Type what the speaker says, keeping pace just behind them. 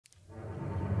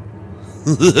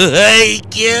Hey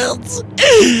kids,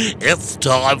 it's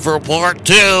time for part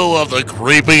 2 of the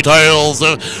creepy tales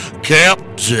of Camp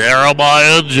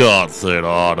Jeremiah Johnson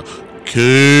on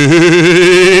KWJUDAS.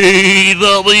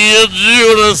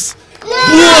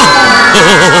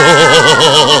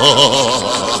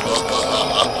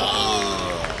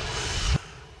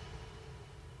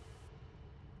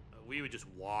 We would just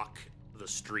walk the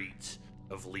streets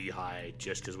of Lehi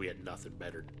just because we had nothing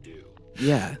better to do.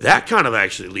 Yeah. That kind of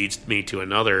actually leads me to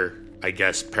another, I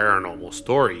guess, paranormal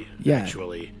story. Yeah.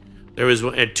 Actually, there was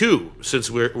one, and two,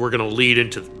 since we're going to lead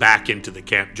back into the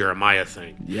Camp Jeremiah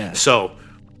thing. Yeah. So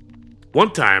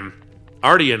one time,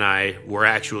 Artie and I were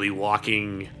actually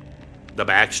walking the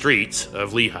back streets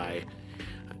of Lehi.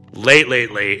 Late.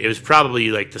 It was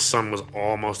probably like the sun was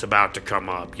almost about to come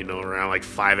up. Around like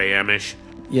 5 a.m. ish.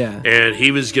 Yeah. And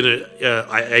he was gonna.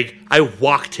 I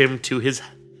walked him to his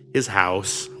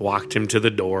house, walked him to the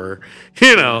door,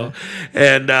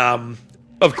 and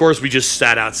of course we just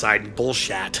sat outside and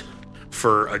bullshat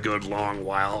for a good long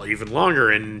while, even longer,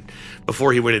 and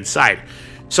before he went inside.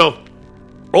 So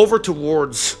over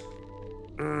towards,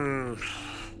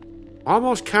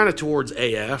 almost kind of towards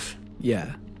AF.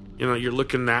 Yeah. You're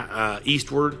looking at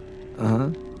eastward.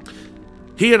 Uh-huh.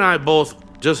 He and I both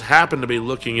just happened to be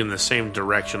looking in the same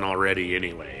direction already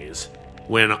anyways,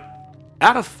 when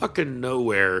out of fucking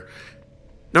nowhere,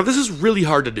 now this is really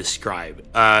hard to describe,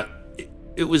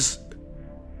 it was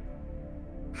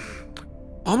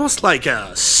almost like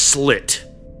a slit,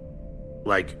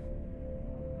 like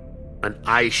an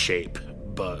eye shape,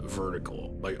 but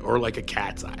vertical, or like a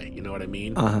cat's eye, you know what I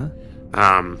mean? Uh-huh.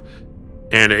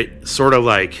 And it sort of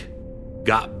like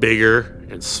got bigger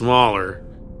and smaller,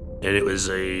 and it was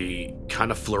a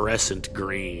kind of fluorescent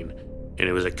green, and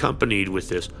it was accompanied with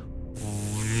this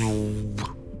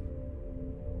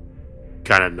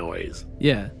kind of noise.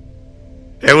 Yeah.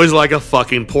 It was like a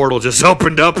fucking portal just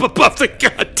opened up above the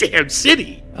goddamn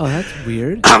city. Oh, that's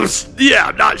weird. I'm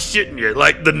not shitting you.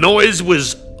 Like, the noise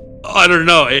was, I don't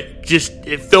know, it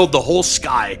filled the whole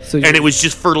sky, and it was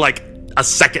just for like a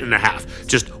second and a half,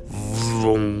 just.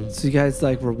 So you guys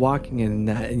were walking in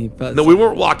that, and you felt... No, we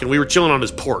weren't walking. We were chilling on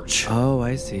his porch. Oh,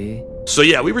 I see. So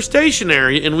yeah, we were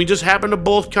stationary, and we just happened to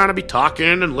both kind of be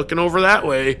talking and looking over that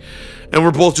way, and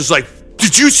we're both just like,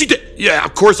 "Did you see that?" Yeah,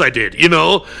 of course I did.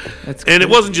 That's and it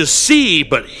wasn't just see,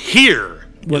 but hear.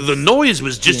 The noise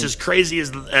was just as crazy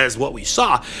as what we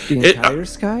saw. The entire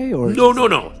sky, or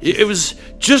no. It was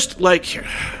just like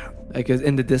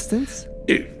in the distance.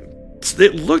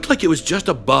 It looked like it was just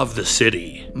above the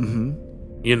city. Mm-hmm.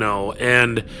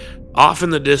 And off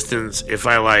in the distance, if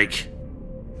I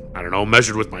I don't know,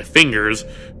 measured with my fingers,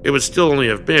 it would still only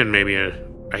have been maybe I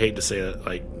hate to say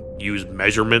it, use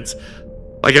measurements,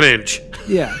 like an inch.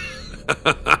 Yeah.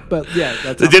 But yeah,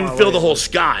 that's it didn't fill the whole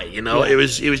sky, Yeah. It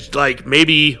was like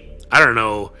maybe, I don't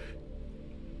know,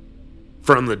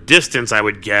 from the distance I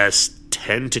would guess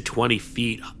 10 to 20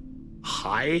 feet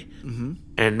high, mm-hmm.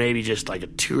 and maybe just like a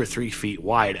 2 or 3 feet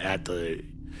wide at the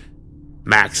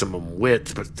maximum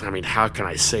width. But I mean, how can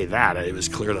I say that? It was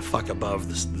clear the fuck above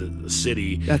the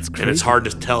city. That's crazy. And it's hard to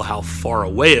tell how far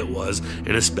away it was,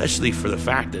 and especially for the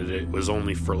fact that it was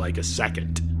only for like a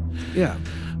second. Yeah.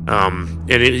 And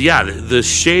the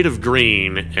shade of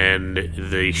green and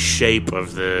the shape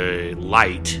of the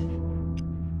light,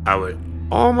 I would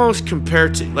almost compare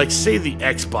to say the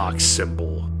Xbox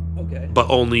symbol. Okay. But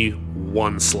only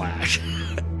one slash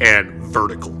and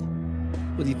vertical.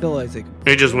 What do you feel like?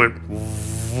 It just went.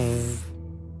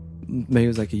 Maybe it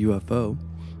was like a UFO.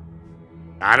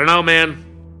 I don't know, man.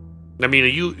 I mean,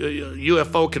 a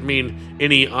UFO could mean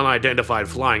any unidentified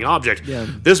flying object. Yeah.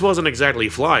 This wasn't exactly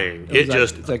flying. It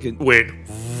just went.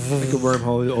 Like a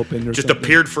wormhole opened or just something.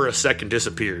 appeared for a second,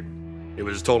 disappeared. It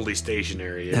was totally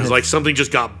stationary. It was like something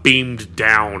just got beamed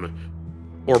down,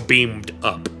 or beamed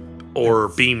up, or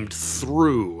beamed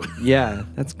through. Yeah,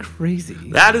 that's crazy.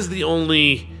 That is the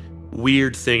only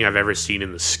weird thing I've ever seen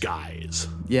in the skies.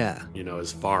 Yeah.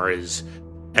 As far as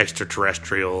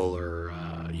extraterrestrial or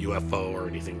UFO or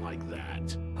anything like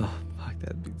that. Oh, fuck,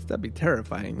 that'd be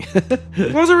terrifying.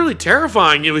 It wasn't really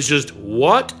terrifying. It was just,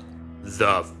 what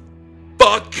the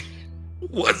fuck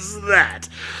was that?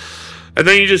 And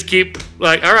then you just keep all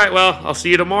right, well, I'll see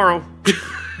you tomorrow.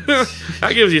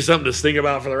 That gives you something to think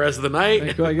about for the rest of the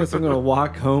night. I guess I'm going to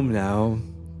walk home now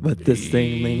with this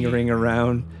thing lingering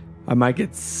around. I might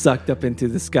get sucked up into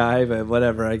the sky, but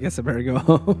whatever. I guess I better go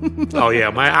home. Oh, yeah.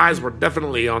 My eyes were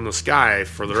definitely on the sky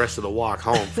for the rest of the walk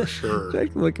home, for sure.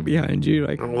 Like looking behind you.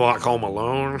 Like, Walk home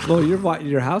alone. well,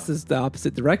 your house is the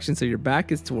opposite direction, so your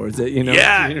back is towards it, you know?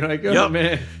 Yeah. So you're like, oh, Yep.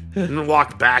 man. And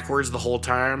walked backwards the whole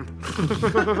time.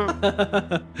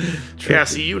 Yeah,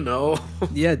 see, you know.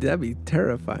 Yeah, that'd be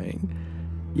terrifying.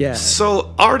 Yeah.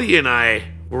 So Artie and I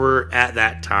were at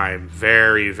that time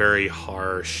very, very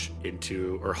hard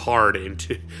into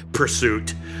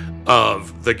pursuit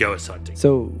of the ghost hunting.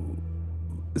 So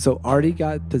Artie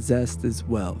got possessed as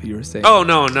well, you were saying? Oh,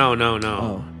 no.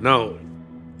 Oh. No.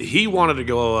 He wanted to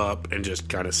go up and just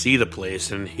kind of see the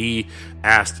place, and he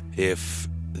asked if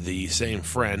the same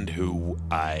friend who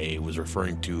I was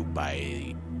referring to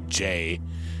by Jay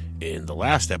in the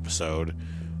last episode,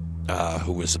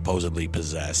 who was supposedly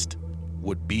possessed,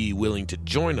 would be willing to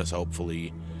join us,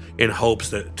 hopefully, in hopes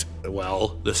that,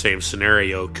 well, the same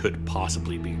scenario could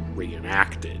possibly be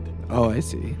reenacted. Oh, I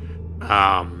see.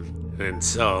 And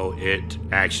so it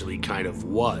actually kind of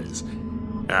was.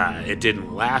 It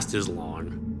didn't last as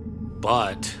long,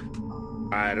 but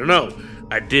I don't know.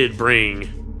 I did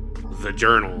bring the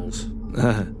journals,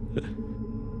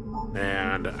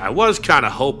 and I was kind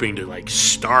of hoping to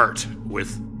start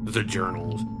with the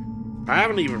journals. I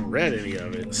haven't even read any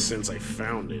of it since I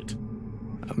found it.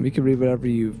 You can read whatever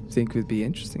you think would be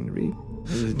interesting to read.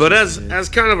 But as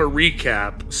kind of a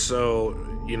recap, so,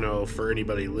 for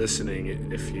anybody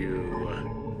listening, if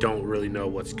you don't really know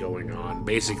what's going on,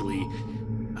 basically,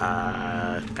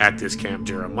 at this Camp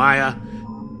Jeremiah,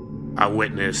 I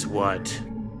witnessed what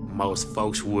most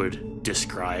folks would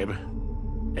describe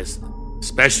as,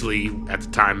 especially at the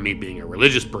time, me being a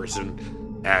religious person,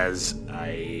 as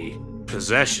a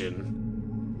possession.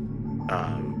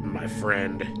 My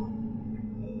friend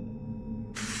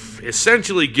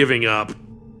essentially giving up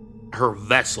her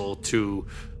vessel to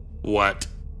what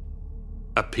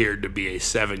appeared to be a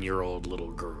 7-year-old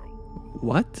little girl.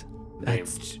 What?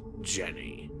 Named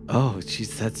Jenny. Oh,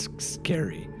 jeez, that's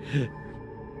scary.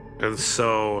 And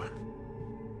so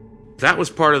that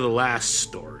was part of the last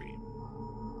story.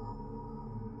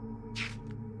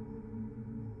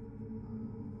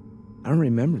 I don't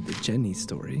remember the Jenny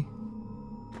story.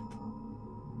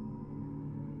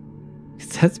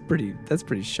 That's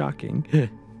pretty shocking.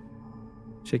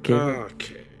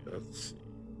 Okay, let's see.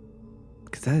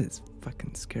 Because that is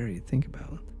fucking scary to think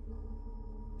about.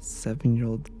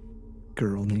 7-year-old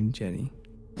girl named Jenny.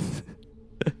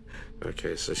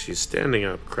 Okay, so she's standing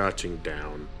up, crouching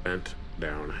down, bent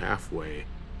down halfway,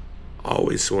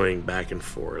 always swaying back and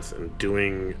forth and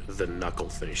doing the knuckle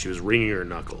thing. She was wringing her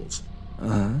knuckles.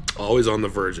 Always on the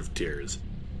verge of tears.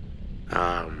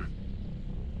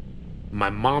 My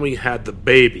mommy had the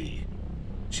baby,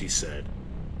 she said.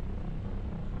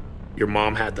 Your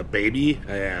mom had the baby?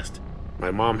 I asked.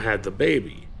 My mom had the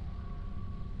baby.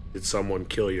 Did someone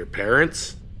kill your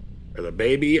parents? Or the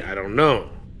baby? I don't know,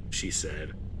 she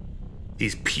said.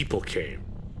 These people came.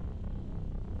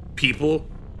 People?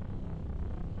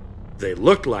 They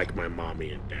look like my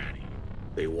mommy and daddy.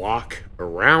 They walk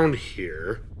around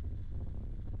here.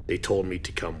 They told me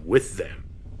to come with them.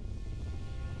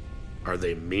 Are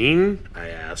they mean? I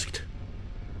asked.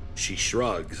 She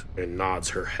shrugs and nods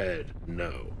her head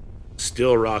no,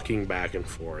 still rocking back and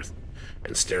forth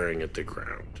and staring at the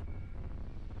ground.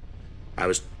 I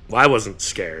wasn't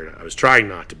scared. I was trying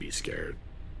not to be scared.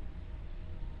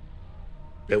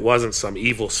 It wasn't some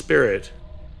evil spirit.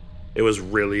 It was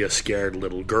really a scared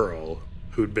little girl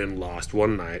who'd been lost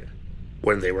one night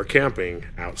when they were camping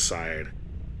outside.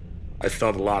 I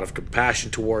felt a lot of compassion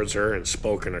towards her and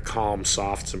spoke in a calm,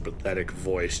 soft, sympathetic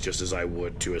voice just as I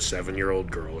would to a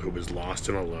 7-year-old girl who was lost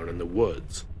and alone in the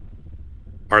woods.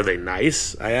 Are they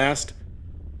nice? I asked.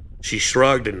 She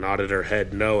shrugged and nodded her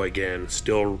head no again,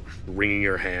 still wringing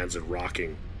her hands and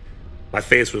rocking. My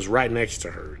face was right next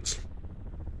to hers.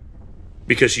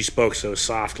 Because she spoke so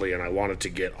softly and I wanted to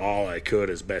get all I could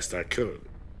as best I could.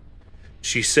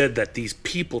 She said that these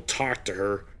people talked to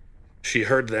her. She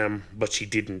heard them, but she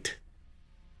didn't.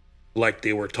 Like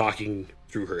they were talking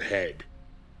through her head.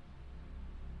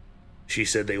 She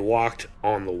said they walked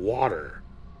on the water.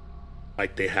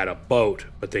 Like they had a boat,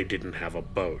 but they didn't have a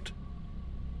boat.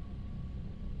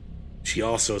 She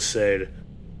also said,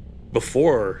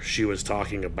 before she was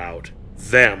talking about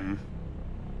them,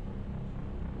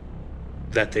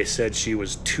 that they said she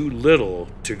was too little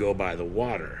to go by the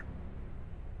water.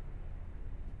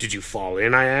 Did you fall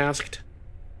in? I asked.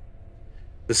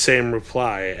 The same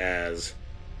reply as,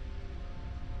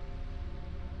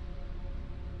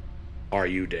 are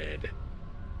you dead?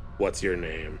 What's your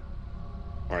name?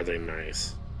 Are they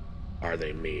nice? Are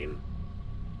they mean?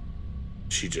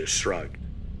 She just shrugged.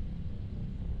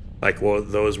 Like, well,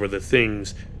 those were the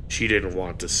things she didn't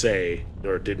want to say,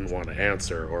 or didn't want to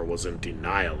answer, or was in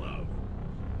denial of.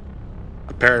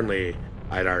 Apparently,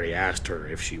 I'd already asked her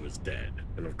if she was dead,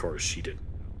 and of course she didn't.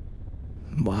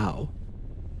 Wow.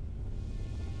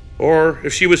 Or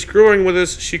if she was screwing with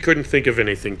us, she couldn't think of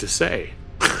anything to say.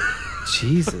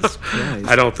 Jesus Christ.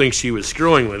 I don't think she was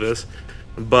screwing with us,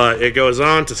 but it goes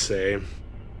on to say,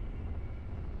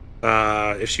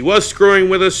 if she was screwing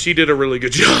with us, she did a really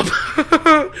good job.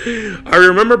 I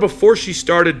remember before she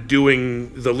started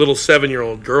doing the little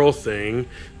 7-year-old girl thing,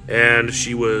 and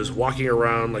she was walking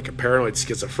around like a paranoid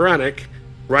schizophrenic,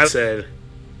 right, said,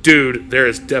 dude, there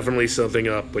is definitely something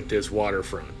up with this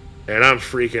waterfront. And I'm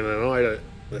freaking annoyed.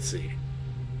 Let's see.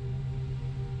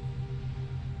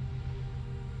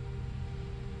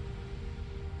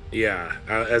 Yeah,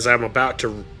 as I'm about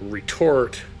to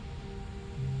retort...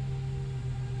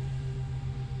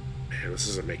 Man, this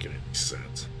isn't making any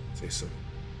sense. Say something.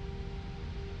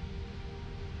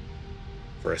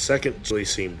 For a second, Julie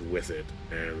seemed with it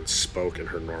and spoke in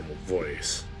her normal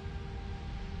voice.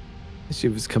 She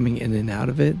was coming in and out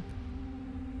of it?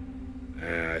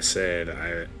 I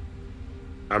said,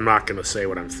 I'm not going to say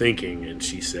what I'm thinking, and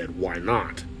she said, why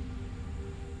not?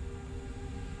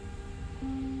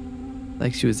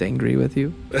 Like she was angry with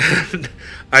you?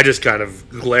 I just kind of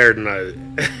glared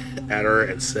at her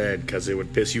and said, because it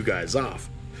would piss you guys off.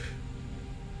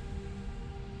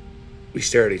 We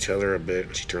stare at each other a bit,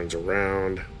 and she turns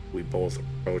around. We both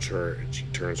approach her, and she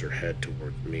turns her head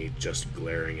towards me, just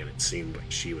glaring, and it seemed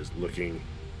like she was looking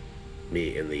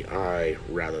me in the eye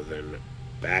rather than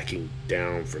backing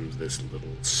down from this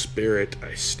little spirit.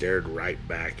 I stared right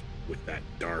back with that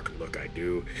dark look I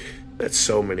do that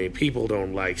so many people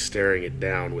don't like, staring it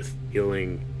down with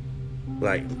feeling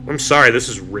like, I'm sorry, this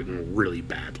is written really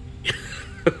badly.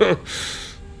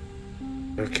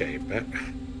 Okay, but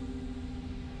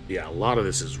yeah, a lot of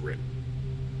this is written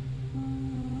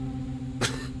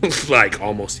like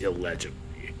almost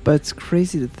illegibly. But it's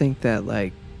crazy to think that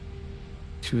like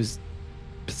she was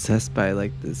possessed by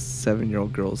like this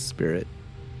 7-year-old girl's spirit.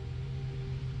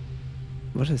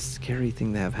 What a scary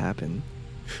thing to have happen.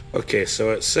 Okay,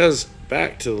 so it says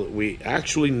back to, we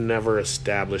actually never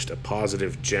established a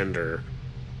positive gender,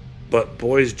 but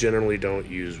boys generally don't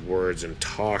use words and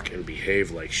talk and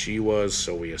behave like she was,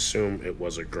 so we assume it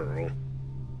was a girl.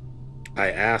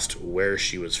 I asked where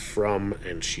she was from,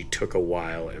 and she took a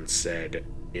while and said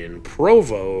in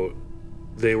Provo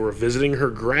they were visiting her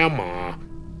grandma.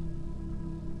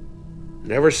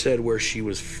 Never said where she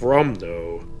was from,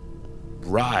 though.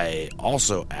 Rye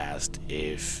also asked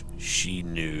if she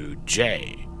knew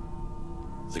Jay,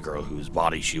 the girl whose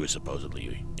body she was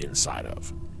supposedly inside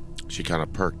of. She kind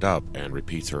of perked up and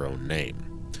repeats her own name,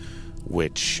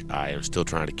 which I am still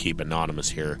trying to keep anonymous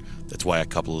here. That's why a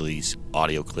couple of these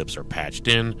audio clips are patched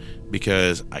in,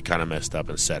 because I kind of messed up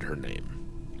and said her name.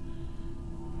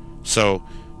 So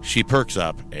she perks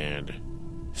up and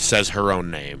says her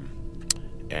own name,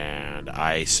 and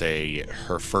I say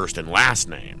her first and last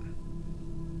name.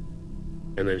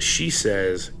 And then she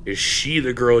says, is she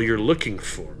the girl you're looking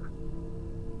for?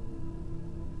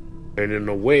 And in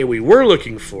a way, we were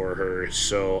looking for her,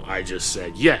 so I just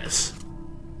said yes.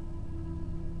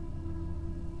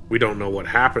 We don't know what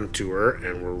happened to her,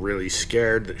 and we're really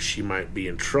scared that she might be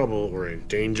in trouble or in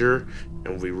danger,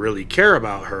 and we really care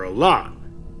about her a lot.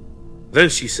 Then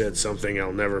she said something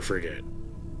I'll never forget.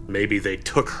 Maybe they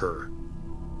took her.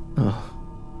 Oh.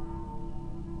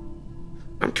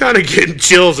 I'm kind of getting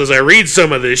chills as I read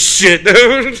some of this shit,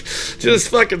 dude. Just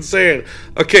fucking saying.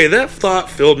 Okay, that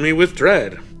thought filled me with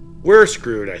dread. We're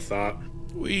screwed, I thought.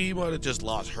 We might have just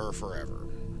lost her forever.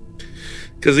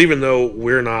 Because even though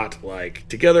we're not, like,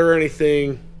 together or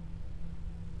anything,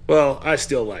 well, I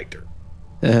still liked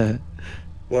her.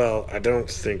 Well, I don't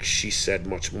think she said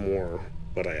much more,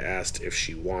 but I asked if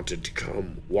she wanted to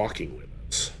come walking with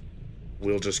us.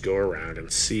 We'll just go around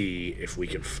and see if we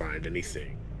can find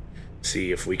anything.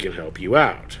 See if we can help you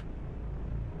out.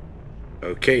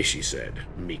 Okay, she said,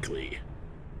 meekly.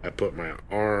 I put my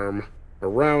arm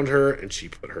around her, and she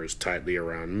put hers tightly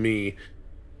around me.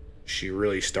 She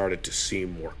really started to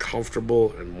seem more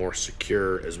comfortable and more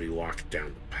secure as we walked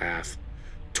down the path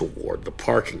toward the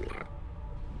parking lot.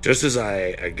 Just as I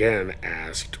again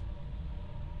asked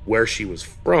where she was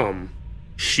from,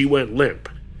 she went limp,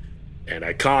 and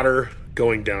I caught her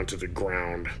going down to the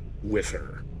ground with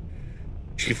her.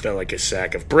 She felt like a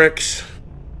sack of bricks.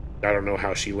 I don't know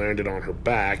how she landed on her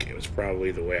back. It was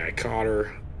probably the way I caught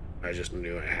her. I just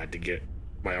knew I had to get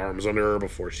my arms under her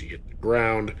before she hit the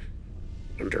ground,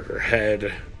 under her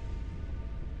head.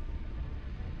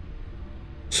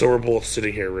 So we're both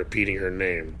sitting here repeating her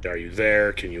name. Are you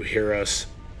there? Can you hear us?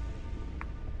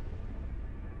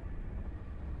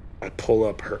 I pull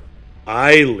up her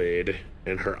eyelid,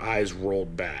 and her eyes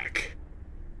rolled back.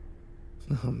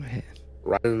 Oh, man.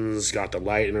 Ryan's got the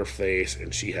light in her face,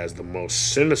 and she has the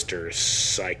most sinister,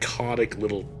 psychotic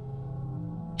little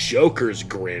Joker's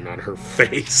grin on her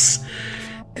face.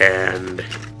 And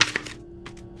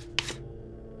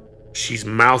she's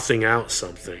mouthing out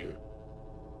something.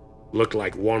 Looked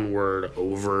like one word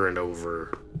over and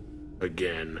over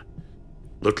again.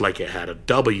 Looked like it had a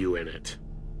W in it.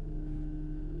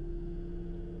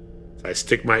 So I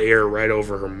stick my ear right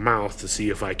over her mouth to see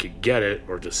if I could get it,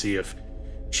 or to see if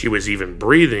she was even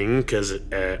breathing, because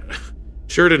it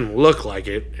sure didn't look like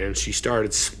it. And she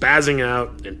started spazzing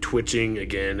out and twitching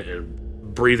again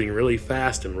and breathing really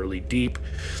fast and really deep,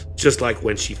 just like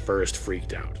when she first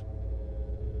freaked out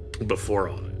before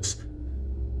all this.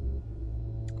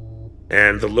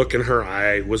 And the look in her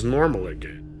eye was normal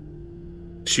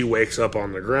again. She wakes up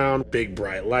on the ground, big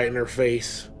bright light in her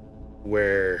face.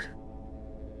 Where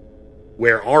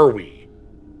are we?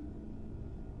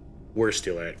 We're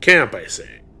still at camp, I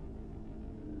say.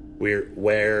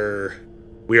 We're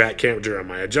at Camp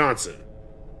Jeremiah Johnson.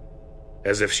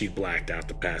 As if she'd blacked out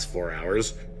the past 4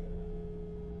 hours.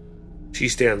 She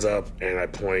stands up and I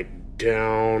point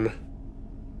down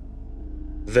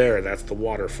there. That's the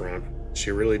waterfront. She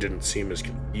really didn't seem as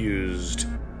confused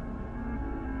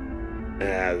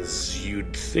as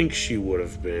you'd think she would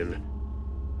have been.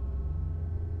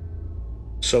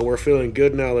 So we're feeling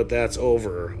good now that that's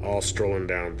over, all strolling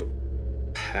down the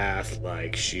path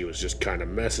like she was just kind of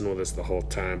messing with us the whole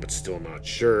time, but still not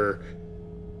sure.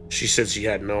 She said she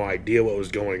had no idea what was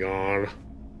going on.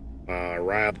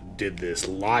 Ryan did this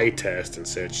lie test and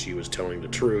said she was telling the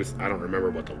truth. I don't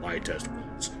remember what the lie test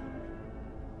was.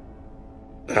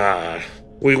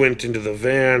 We went into the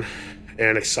van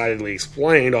and excitedly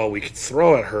explained all we could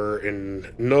throw at her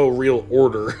in no real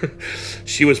order.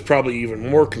 She was probably even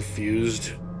more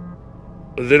confused.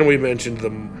 Then we mentioned the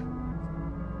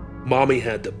mommy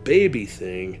had the baby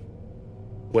thing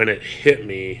when it hit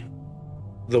me,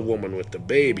 the woman with the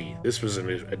baby. This was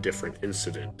a different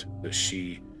incident.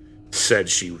 She said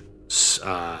she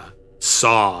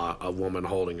saw a woman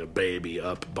holding a baby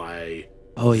up by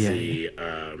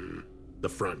the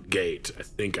front gate. I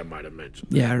think I might have mentioned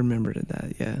that. Yeah, I remembered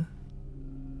that, yeah.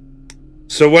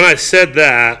 So when I said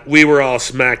that, we were all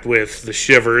smacked with the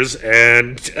shivers,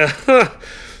 and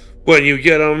when you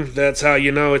get them, that's how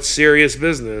you know it's serious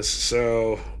business.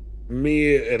 So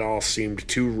me, it all seemed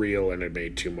too real, and it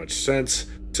made too much sense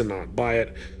to not buy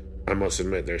it. I must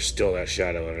admit, there's still that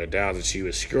shadow of a doubt that she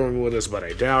was screwing with us, but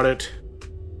I doubt it.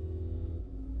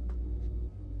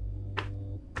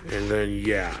 And then,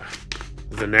 yeah,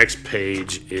 the next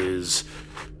page is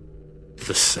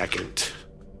the second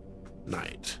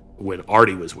night when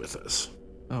Artie was with us.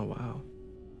 Oh, wow.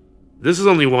 This is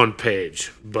only one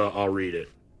page, but I'll read it.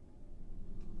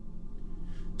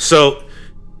 So,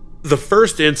 the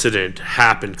first incident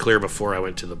happened clear before I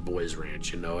went to the boys'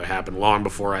 ranch. You know, it happened long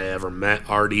before I ever met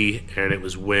Artie, and it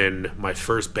was when my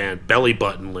first band, Belly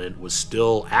Button Lint, was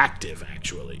still active,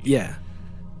 actually. Yeah.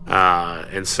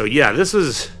 And so, yeah, this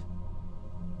is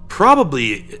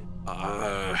probably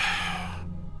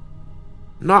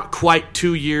not quite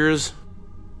 2 years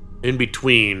in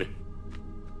between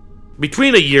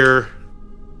a year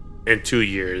and 2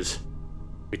 years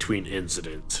between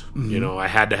incidents. Mm-hmm. You know, I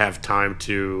had to have time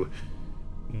to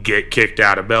get kicked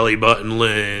out of Belly Button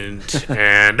Lint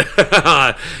and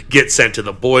get sent to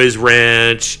the boys'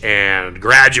 ranch and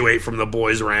graduate from the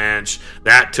boys' ranch.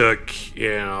 That took,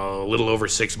 a little over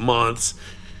 6 months.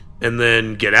 And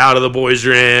then get out of the boys'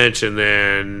 ranch and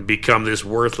then become this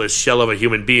worthless shell of a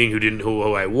human being who didn't know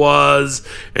who I was.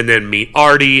 And then meet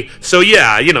Artie. So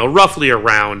yeah, roughly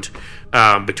around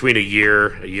between a year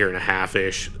and a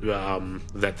half-ish,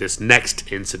 that this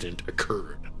next incident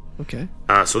occurred. Okay.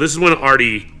 So this is when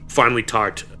Artie finally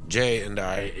talked Jay and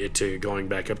I into going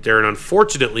back up there. And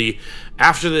unfortunately,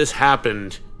 after this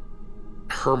happened,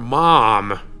 her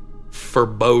mom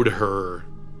forbade her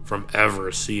from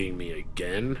ever seeing me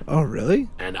again. Oh, really?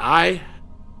 And I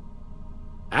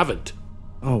haven't.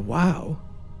 Oh, wow.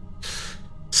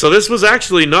 So this was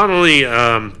actually not only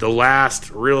the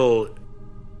last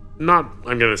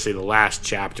the last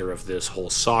chapter of this whole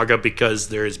saga, because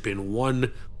there has been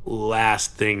one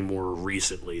last thing more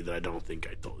recently that I don't think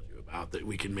I told you about that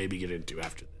we can maybe get into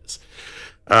after this.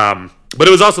 But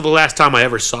it was also the last time I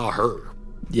ever saw her.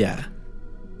 Yeah.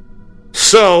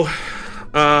 So,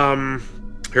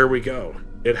 here we go.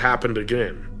 It happened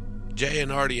again. Jay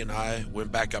and Artie and I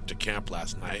went back up to camp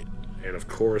last night. And of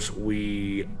course,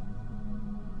 we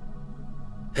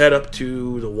head up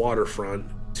to the waterfront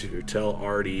to tell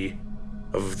Artie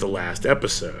of the last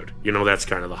episode. You know, that's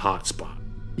kind of the hot spot.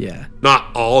 Yeah.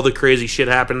 Not all the crazy shit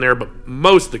happened there, but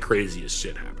most of the craziest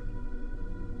shit happened.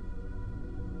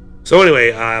 So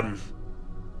anyway, I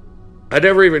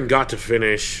never even got to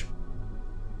finish.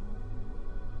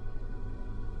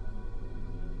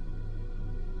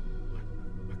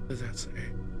 What does that say?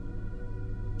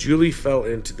 Julie fell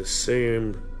into the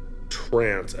same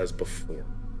trance as before.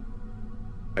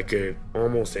 I could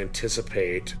almost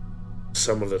anticipate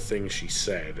some of the things she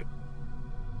said.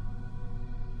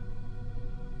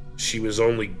 She was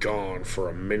only gone for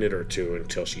a minute or two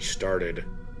until she started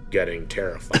getting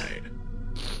terrified.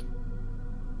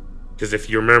 Because if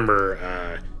you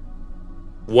remember,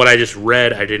 what I just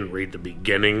read, I didn't read the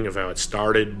beginning of how it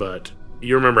started, but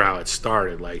you remember how it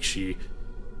started. Like, she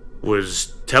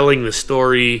was telling the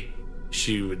story,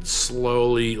 she would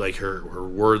slowly, like, her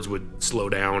words would slow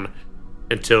down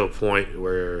until a point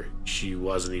where she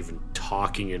wasn't even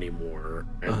talking anymore.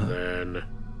 And then,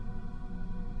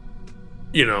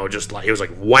 you know, just like, it was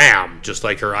like wham, just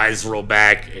like her eyes roll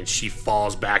back and she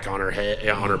falls back on her head,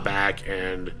 on her back,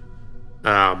 and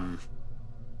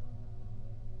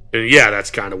yeah,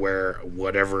 that's kind of where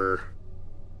whatever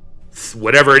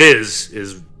it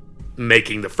is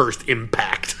making the first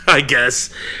impact, I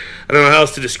guess. I don't know how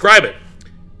else to describe it.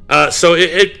 So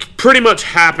it pretty much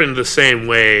happened the same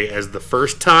way as the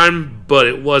first time, but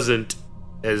it wasn't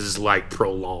as, like,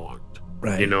 prolonged.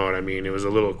 Right. You know what I mean? It was a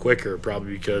little quicker,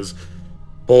 probably because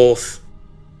both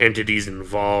entities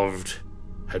involved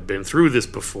had been through this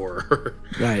before.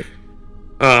 Right.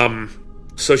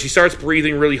 So she starts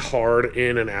breathing really hard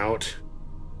in and out.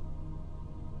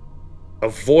 A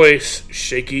voice,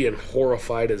 shaky and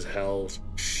horrified as hell,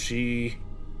 she,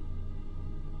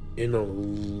 in a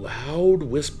loud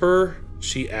whisper,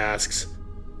 she asks,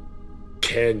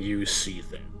 "Can you see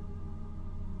them?"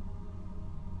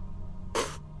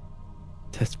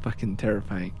 That's fucking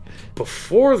terrifying.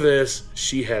 Before this,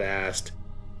 she had asked,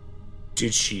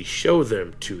 "Did she show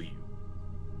them to you?"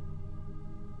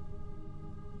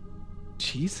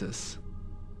 Jesus.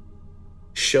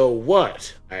 "Show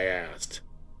what?" I asked.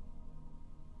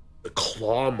 "The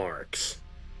claw marks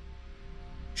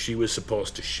she was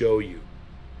supposed to show you."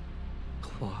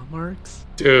 Claw marks?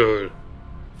 Dude.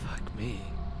 Fuck me.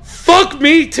 Fuck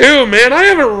me too, man. I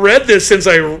haven't read this since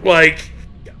I'm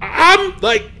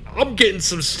getting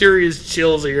some serious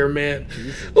chills here, man.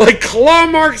 Like claw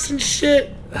marks and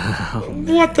shit. Oh,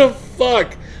 What the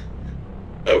fuck?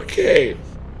 Okay.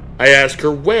 I ask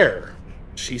her where.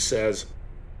 She says,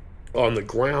 "On the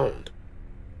ground."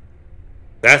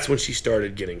 That's when she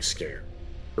started getting scared.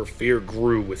 Her fear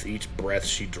grew with each breath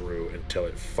she drew until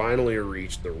it finally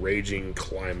reached the raging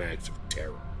climax of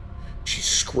terror. She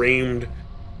screamed.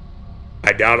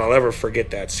 I doubt I'll ever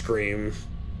forget that scream.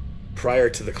 Prior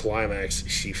to the climax,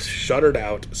 she shuddered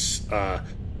out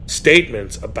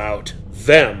statements about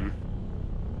them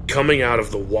coming out of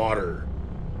the water.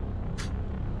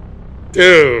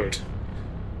 Dude.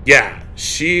 Yeah,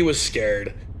 she was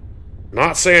scared.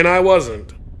 Not saying I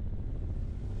wasn't.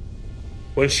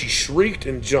 When she shrieked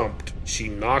and jumped, she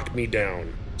knocked me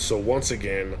down. So once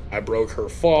again, I broke her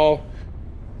fall,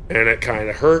 and it kind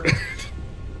of hurt.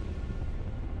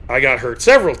 I got hurt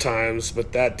several times,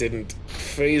 but that didn't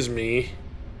faze me.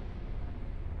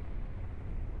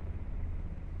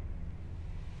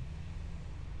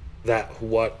 That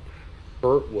what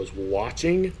hurt was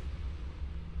watching.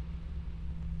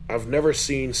 I've never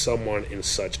seen someone in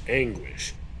such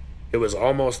anguish. It was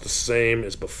almost the same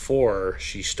as before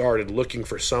she started looking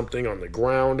for something on the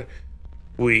ground.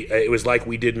 It was like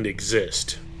we didn't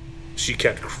exist. She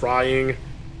kept crying.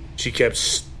 She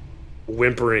kept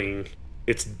whimpering.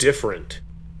 It's different.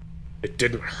 It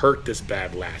didn't hurt this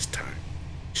bad last time.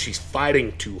 She's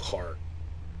fighting too hard.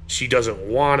 She doesn't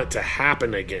want it to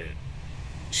happen again.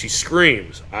 She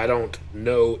screams, "I don't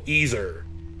know either,"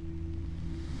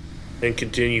 and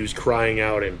continues crying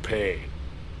out in pain.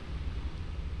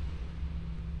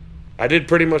 I did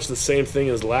pretty much the same thing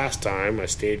as last time. I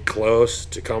stayed close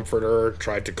to comfort her,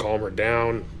 tried to calm her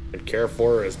down and care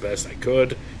for her as best I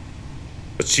could.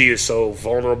 But she is so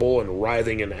vulnerable and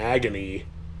writhing in agony.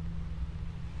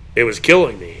 It was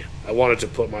killing me. I wanted to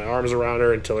put my arms around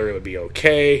her and tell her it would be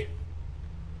okay.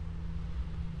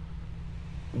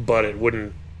 But it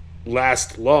wouldn't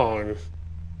last long.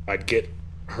 I'd get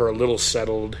her a little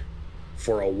settled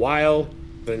for a while,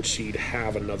 then she'd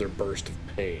have another burst of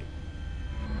pain.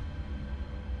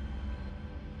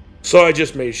 So I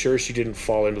just made sure she didn't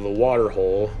fall into the water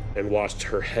hole and watched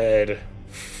her head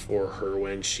for her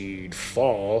when she'd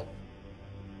fall.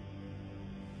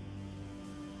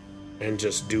 and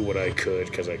just do what I could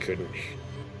because I couldn't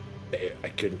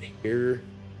hear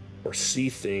or see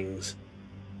things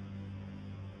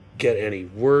get any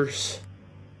worse.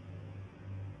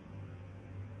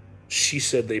 She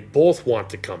said they both want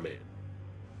to come in.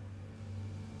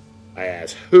 I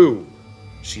asked, who?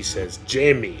 She says,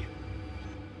 Jamie.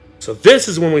 So this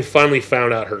is when we finally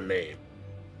found out her name.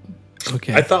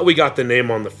 Okay. I thought we got the name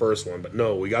on the first one, but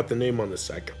no, we got the name on the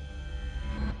second.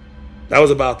 That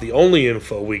was about the only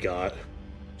info we got.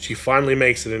 She finally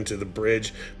makes it into the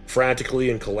bridge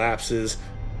frantically and collapses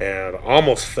and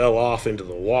almost fell off into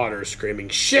the water, screaming,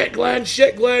 shit, Glenn,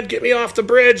 get me off the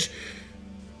bridge.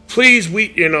 Please,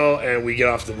 and we get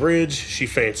off the bridge. She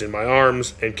faints in my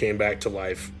arms and came back to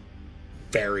life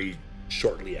very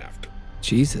shortly after.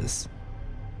 Jesus.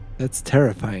 That's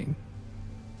terrifying.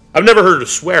 I've never heard her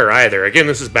swear either. Again,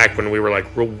 this is back when we were like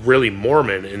really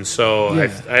Mormon, and so Yeah.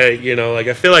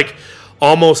 I feel like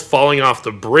almost falling off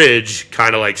the bridge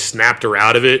kind of like snapped her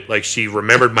out of it. Like she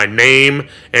remembered my name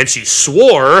and she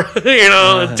swore.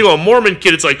 To a Mormon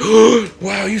kid, it's like,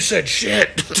 wow, you said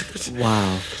shit.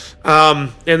 Wow.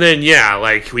 And then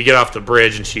like we get off the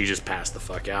bridge and she just passed the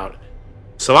fuck out.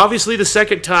 So obviously the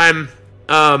second time,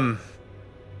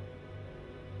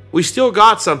 we still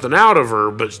got something out of her,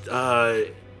 but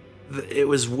it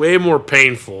was way more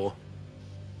painful,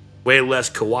 way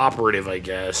less cooperative, I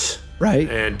guess. Right.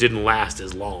 And didn't last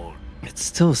as long. It's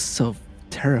still so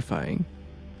terrifying.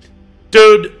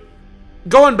 Dude,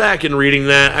 going back and reading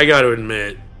that, I got to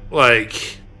admit,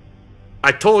 like,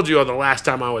 I told you on the last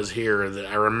time I was here that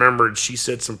I remembered she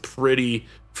said some pretty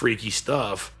freaky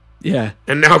stuff. Yeah.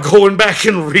 And now going back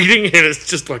and reading it, it's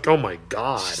just like, oh my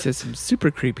God. She said some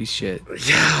super creepy shit.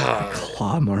 Yeah.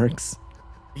 Claw marks.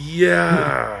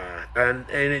 Yeah. And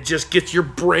it just gets your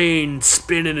brain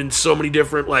spinning in so many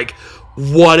different, like,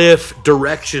 what if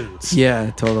directions.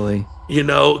 Yeah, totally.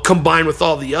 Combined with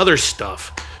all the other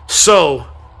stuff. So,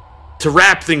 to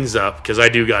wrap things up, because I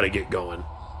do got to get going.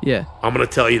 Yeah. I'm going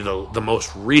to tell you the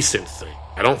most recent thing.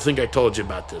 I don't think I told you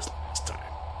about this last time.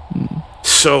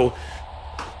 So,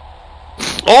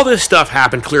 all this stuff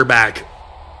happened clear back.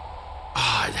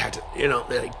 I had to,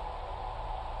 like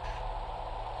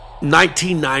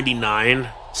 1999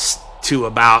 to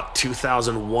about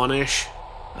 2001-ish.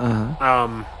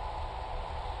 Uh-huh.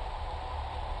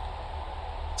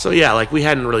 So yeah, like we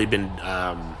hadn't really been,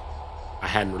 I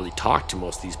hadn't really talked to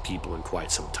most of these people in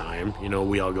quite some time.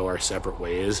 We all go our separate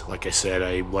ways. Like I said,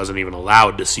 I wasn't even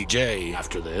allowed to see Jay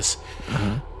after this.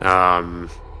 Uh-huh.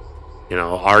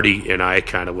 Artie and I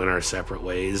kind of went our separate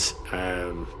ways.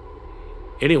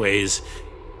 Anyways,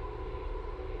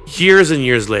 years and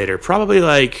years later, probably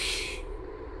like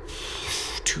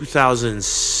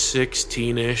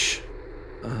 2016-ish.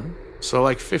 Uh-huh. So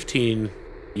like 15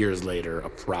 years later,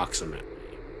 approximately.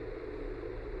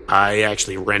 I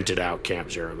actually rented out Camp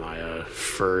Jeremiah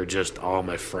for just all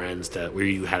my friends. That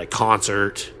we had a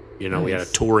concert. Nice. We had a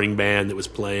touring band that was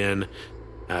playing.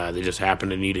 They just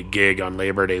happened to need a gig on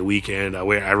Labor Day weekend.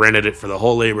 I rented it for the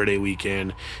whole Labor Day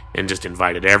weekend and just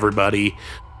invited everybody.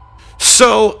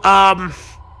 So,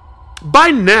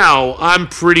 by now, I'm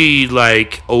pretty,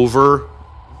 like, over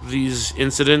these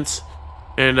incidents.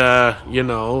 And,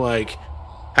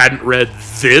 hadn't read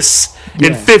this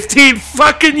in 15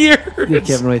 fucking years. You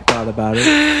haven't really thought about it.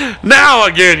 Now,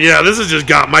 again, this has just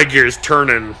got my gears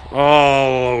turning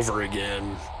all over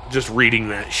again. Just reading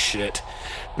that shit.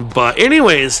 But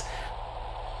anyways,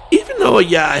 even though,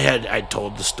 I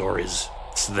told the stories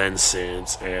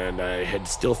since, and I had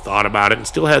still thought about it and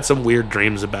still had some weird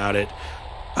dreams about it,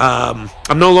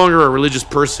 I'm no longer a religious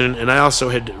person, and I also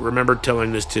had remembered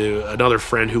telling this to another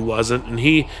friend who wasn't, and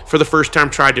he, for the first time,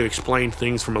 tried to explain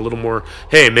things from a little more,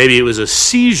 hey, maybe it was a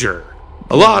seizure.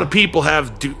 A lot of people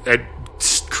have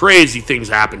crazy things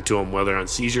happen to them while they're on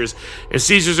seizures, and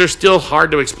seizures are still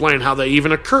hard to explain how they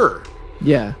even occur.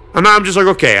 Yeah. And I'm just like,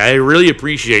 okay, I really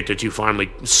appreciate that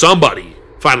somebody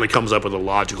finally comes up with a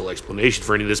logical explanation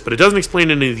for any of this, but it doesn't explain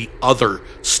any of the other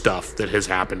stuff that has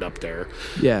happened up there.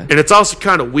 Yeah. And it's also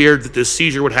kind of weird that this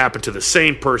seizure would happen to the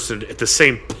same person at the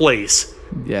same place.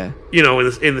 Yeah.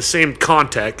 In the same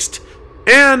context.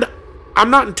 And I'm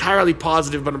not entirely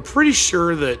positive, but I'm pretty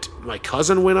sure that my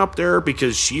cousin went up there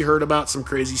because she heard about some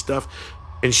crazy stuff,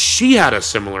 and she had a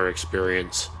similar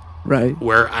experience. Right.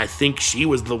 Where I think she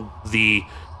was the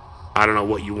I don't know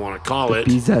what you want to call it.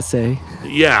 Bees essay.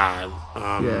 Yeah.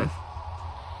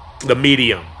 The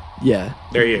medium. Yeah.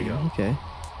 There you go. Okay.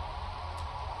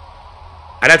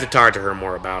 I'd have to talk to her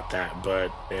more about that, but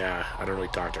I don't really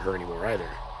talk to her anymore either.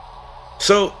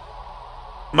 So,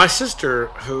 my sister,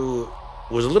 who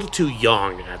was a little too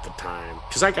young at the time,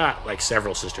 because I got like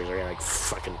several sisters. I got like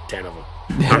fucking 10 of them.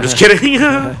 I'm just kidding.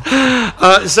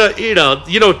 So you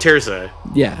know Tirsa.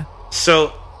 Yeah.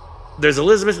 So there's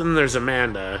Elizabeth and there's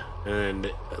Amanda,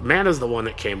 and Amanda's the one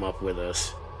that came up with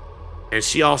us, and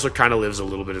she also kind of lives a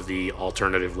little bit of the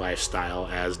alternative lifestyle,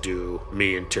 as do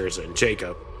me and Tirsa and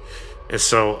Jacob. And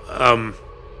so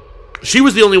she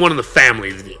was the only one in the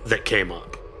family that came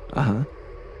up. Uh-huh.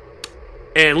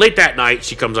 And late that night,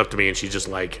 she comes up to me and she's just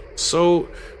like, so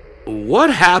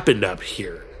what happened up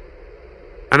here?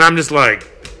 And I'm just like,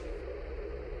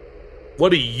 what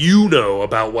do you know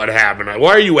about what happened?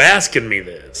 Why are you asking me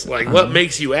this? Like, what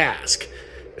makes you ask?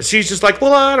 And she's just like,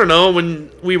 well, I don't know.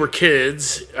 When we were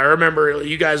kids, I remember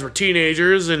you guys were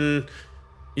teenagers and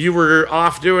you were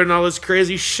off doing all this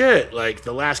crazy shit. Like,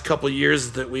 the last couple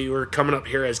years that we were coming up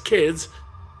here as kids.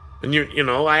 And,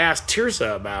 I asked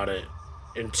Tirsa about it.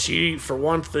 And she, for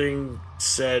one thing,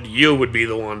 said you would be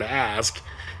the one to ask.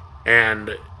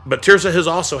 But Tirsa has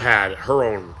also had her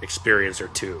own experience or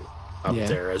two up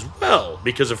there as well.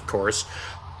 Because, of course,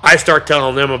 I start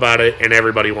telling them about it, and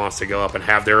everybody wants to go up and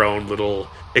have their own little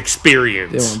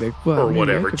experience or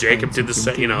whatever. Jacob did the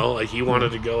same, like he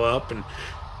wanted to go up and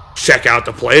check out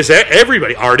the place.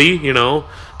 Everybody, Artie, and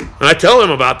I tell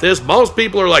them about this. Most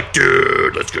people are like,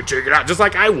 dude, let's go check it out, just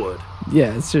like I would.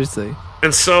 Yeah, seriously.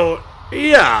 And so,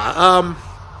 yeah,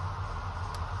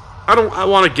 I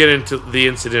want to get into the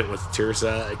incident with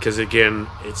Tirsa, because again,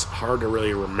 it's hard to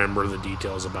really remember the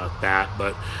details about that,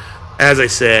 but as I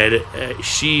said,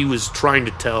 she was trying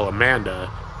to tell Amanda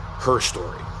her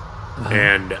story,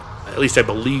 and at least I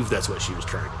believe that's what she was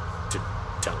trying to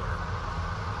tell her.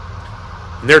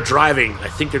 And they're driving, I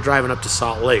think they're driving up to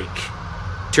Salt Lake.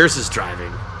 Tirsa's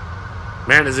driving,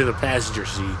 Amanda's in the passenger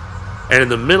seat, and in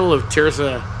the middle of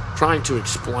Tirsa trying to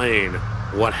explain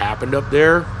what happened up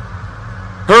there,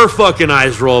 her fucking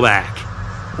eyes roll back.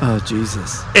 Oh,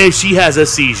 Jesus. And she has a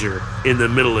seizure in the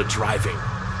middle of driving.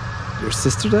 Your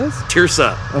sister does?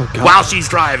 Tirsa. Oh, God. While she's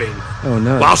driving. Oh,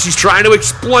 no. While she's trying to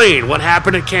explain what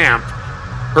happened at camp,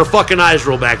 her fucking eyes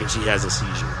roll back and she has a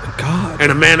seizure. Oh, God.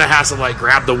 And Amanda has to,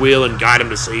 grab the wheel and guide him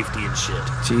to safety and shit.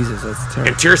 Jesus, that's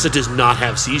terrible. And Tirsa does not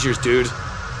have seizures, dude.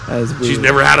 That is weird. She's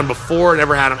never had them before,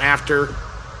 never had them after.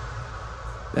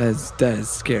 That is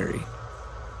scary.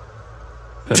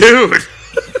 Dude.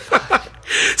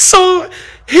 So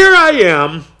here I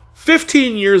am,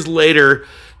 15 years later,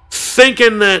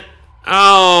 thinking that,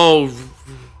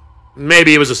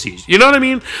 maybe it was a seizure. You know what I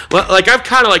mean? Like, I've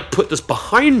kind of put this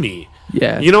behind me.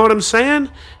 Yeah. You know what I'm saying?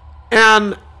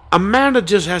 And Amanda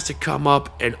just has to come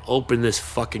up and open this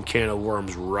fucking can of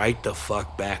worms right the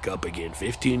fuck back up again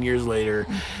 15 years later,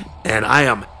 and I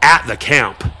am at the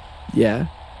camp. Yeah.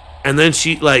 And then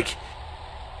she,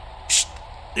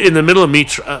 in the middle of me,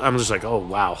 I'm just like, oh,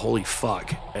 wow, holy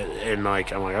fuck. And I'm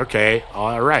like, okay,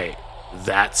 all right.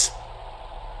 That's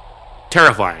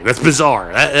terrifying. That's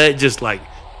bizarre. That just,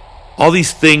 all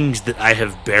these things that I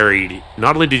have buried,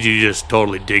 not only did you just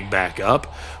totally dig back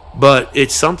up, but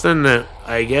it's something that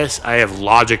I guess I have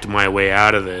logicked my way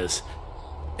out of this,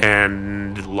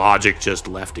 and logic just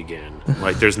left again.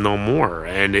 There's no more.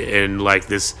 And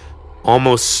this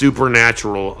almost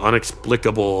supernatural,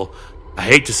 inexplicable, I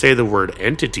hate to say the word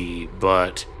entity,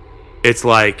 but it's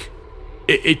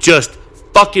it just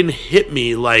fucking hit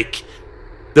me like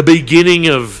the beginning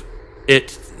of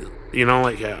It.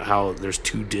 How there's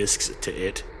 2 discs to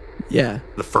It. Yeah.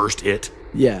 The first It.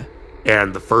 Yeah.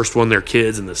 And the first one they're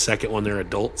kids, and the second one they're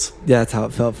adults. Yeah, that's how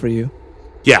it felt for you.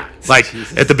 Yeah,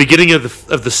 at the beginning of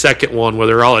the second one, where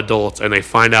they're all adults and they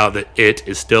find out that It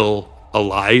is still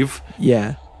alive.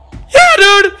 Yeah. Yeah,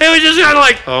 dude. It was just kind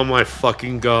of oh my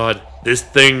fucking god, this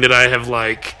thing that I have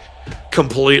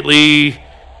completely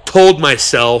told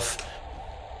myself,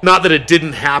 not that it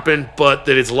didn't happen, but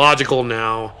that it's logical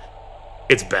now.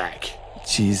 It's back.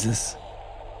 Jesus.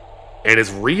 And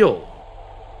it's real.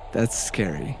 That's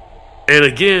scary. And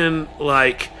again,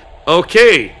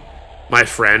 okay, my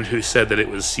friend who said that it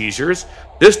was seizures,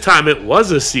 this time it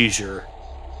was a seizure.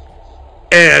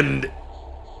 And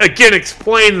again,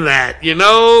 explain that,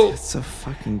 It's so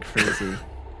fucking crazy.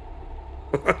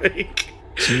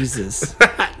 Jesus.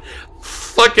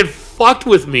 Fucking fucked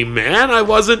with me, man. I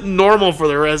wasn't normal for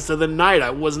the rest of the night.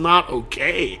 I was not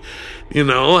okay.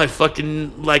 I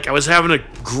fucking, I was having a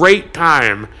great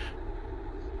time.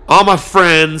 All my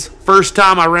friends, first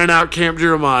time I ran out Camp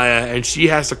Jeremiah, and she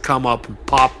has to come up and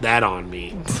pop that on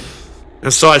me.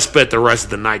 And so I spent the rest of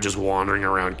the night just wandering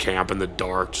around camp in the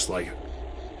dark, just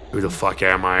who the fuck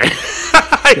am I?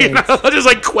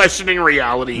 Just questioning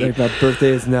reality. That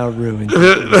birthday is now ruined.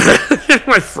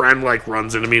 My friend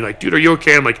runs into me dude, are you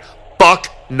okay? I'm fuck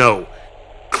no.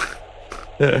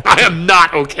 I am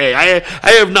not okay.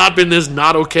 I have not been this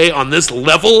not okay on this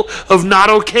level of not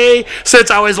okay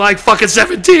since I was like fucking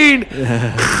 17.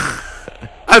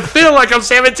 I feel like I'm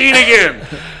 17 again.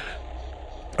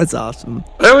 That's awesome.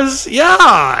 It was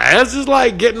just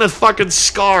like getting a fucking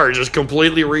scar just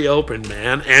completely reopened,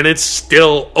 man. And it's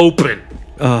still open.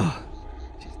 Oh.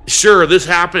 Sure, this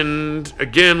happened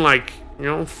again like,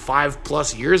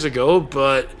 5+ years ago,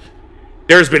 but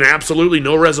there's been absolutely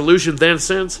no resolution then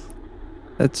since.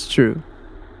 That's true.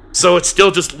 So it still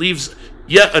just leaves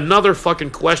yet another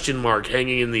fucking question mark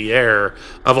hanging in the air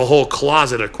of a whole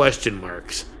closet of question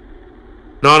marks.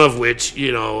 None of which,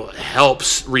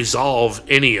 helps resolve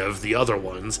any of the other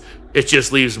ones. It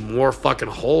just leaves more fucking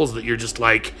holes that you're just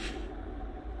like,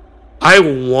 I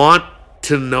want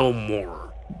to know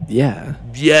more. Yeah.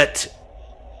 Yet,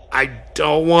 I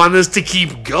don't want this to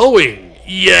keep going.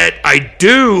 Yet, I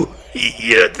do.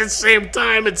 Yet, at the same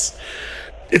time, it's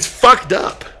fucked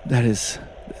up. That is...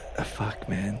 fuck,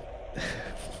 man.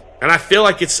 And I feel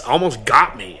like it's almost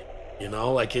got me.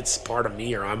 Like it's part of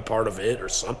me or I'm part of it or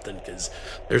something, because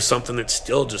there's something that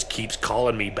still just keeps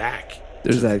calling me back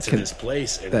to this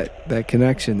place. And, that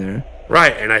connection there.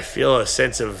 Right, and I feel a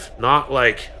sense of not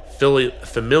like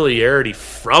familiarity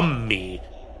from me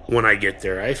when I get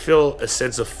there. I feel a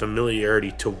sense of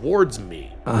familiarity towards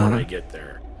me when I get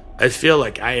there. I feel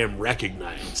like I am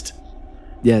recognized.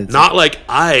 Yeah, not like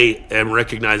I am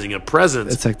recognizing a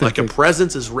presence. It's like a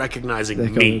presence is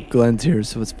recognizing me. Glenn's here,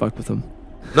 so let's fuck with him.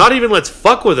 Not even let's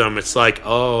fuck with him. It's like,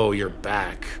 oh, you're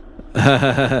back. All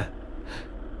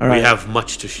right. We have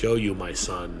much to show you, my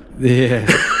son. Yeah.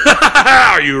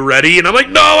 Are you ready? And I'm like,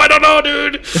 no, I don't know,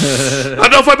 dude. I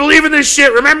don't know if I believe in this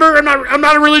shit. Remember, I'm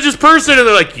not a religious person. And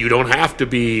they're like, you don't have to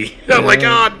be. I'm like,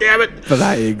 oh, damn it. But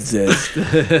I exist.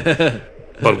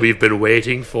 But we've been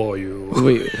waiting for you.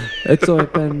 Wait, it's only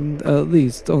been at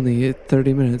least only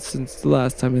 30 minutes since the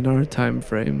last time in our time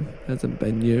frame. Hasn't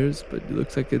been years, but it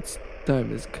looks like it's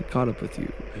time has caught up with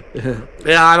you.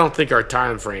 Yeah, I don't think our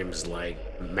time frames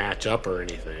match up or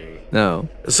anything. No.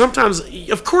 Sometimes,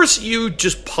 of course, you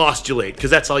just postulate because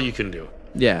that's all you can do.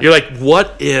 Yeah. You're like,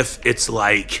 what if it's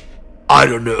like, I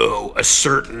don't know,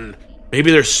 maybe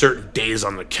there's certain days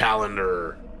on the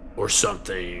calendar or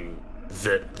something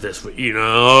that this, that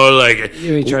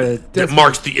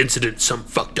marks the incident, some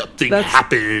fucked up thing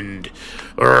happened.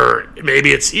 Or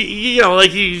maybe it's,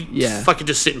 fucking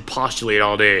just sit and postulate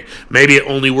all day. Maybe it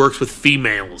only works with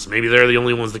females. Maybe they're the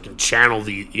only ones that can channel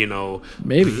the,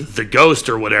 maybe the ghost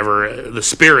or whatever, the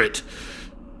spirit.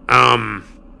 We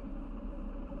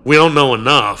don't know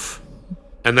enough.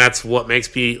 And that's what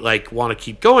makes me, want to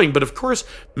keep going. But of course,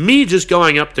 me just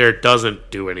going up there doesn't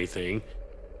do anything.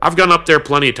 I've gone up there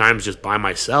plenty of times just by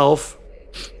myself.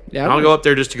 Yeah, I'll go up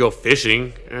there just to go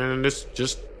fishing, and it's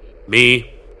just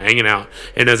me hanging out.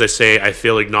 And as I say, I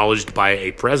feel acknowledged by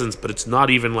a presence, but it's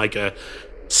not even a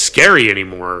scary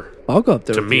anymore. I'll go up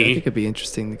there to with me. You. I think it'd be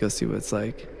interesting to go see what it's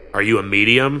like. Are you a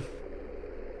medium?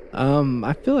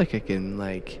 I feel like I can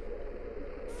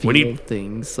feel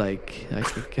things. I can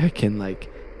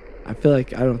I feel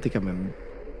like I don't think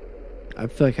I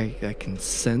feel like I can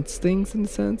sense things in a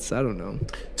sense. I don't know.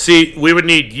 See, we would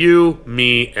need you,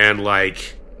 me, and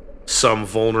some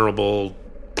vulnerable,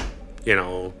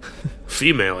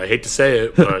 female. I hate to say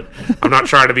it, but I'm not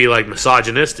trying to be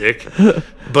misogynistic,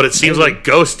 but it seems like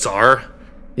ghosts are.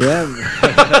 Yeah.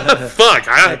 Fuck.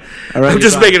 I'm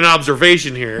just making an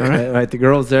observation here. All right. The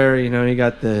girl's there. You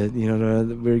got the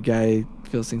the weird guy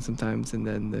feels things sometimes, and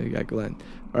then the guy Glenn.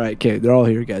 All right, okay, they're all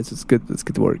here, guys. Let's get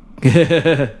to work. I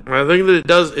think that it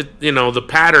does. The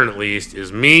pattern at least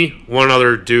is me, one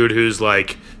other dude who's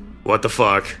what the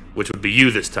fuck, which would be you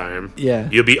this time. Yeah.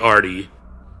 You'll be Artie.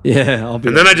 Yeah, I'll be.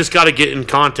 And then I just got to get in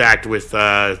contact with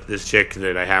this chick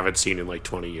that I haven't seen in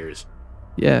 20 years.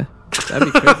 Yeah.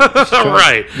 That'd be crazy.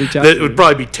 Right. That would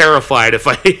probably be terrified if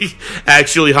I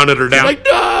actually hunted her down.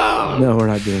 No! No, we're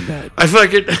not doing that.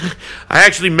 I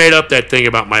actually made up that thing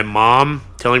about my mom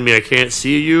telling me I can't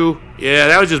see you. Yeah,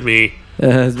 that was just me.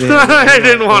 I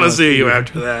didn't want to see you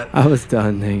after that. I was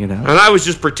done hanging out. And I was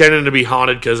just pretending to be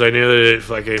haunted because I knew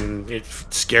that it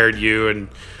scared you. And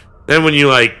then when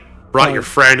you brought your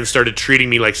friend and started treating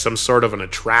me like some sort of an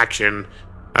attraction,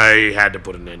 I had to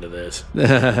put an end to this.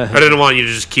 I didn't want you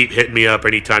to just keep hitting me up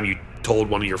anytime you told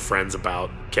one of your friends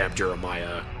about Camp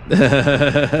Jeremiah.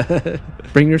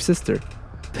 Bring your sister.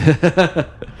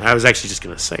 I was actually just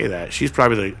going to say that. She's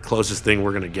probably the closest thing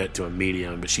we're going to get to a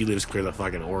medium, but she lives clear the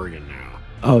fucking Oregon now.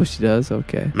 Oh, she does?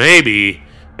 Okay. Maybe.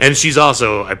 And she's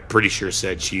also, I'm pretty sure,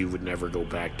 said she would never go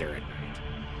back there at night.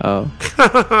 Oh.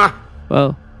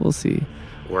 Well, we'll see.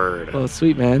 Word. Oh,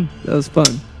 sweet, man. That was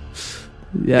fun.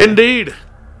 Yeah. Indeed.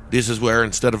 This is where,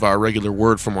 instead of our regular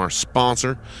word from our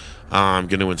sponsor, I'm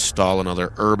going to install another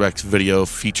Urbex video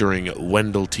featuring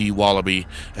Wendell T. Wallaby,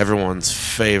 everyone's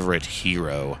favorite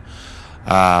hero.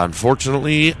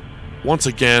 Unfortunately, once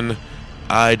again,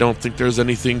 I don't think there's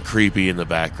anything creepy in the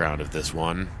background of this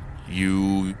one.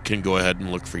 You can go ahead and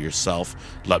look for yourself.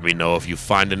 Let me know if you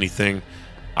find anything.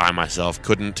 I myself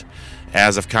couldn't.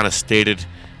 As I've kind of stated,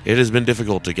 it has been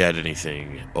difficult to get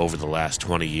anything over the last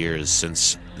 20 years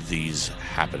since these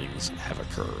happenings have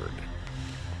occurred.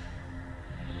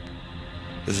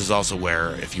 This is also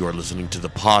where, if you are listening to the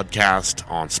podcast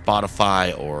on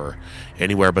Spotify or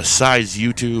anywhere besides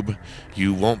YouTube,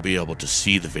 you won't be able to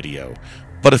see the video.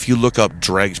 But if you look up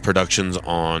Dregs Productions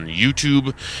on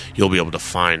YouTube, you'll be able to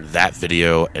find that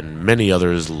video and many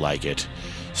others like it.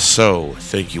 So,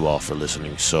 thank you all for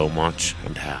listening so much,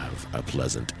 and have a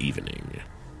pleasant evening.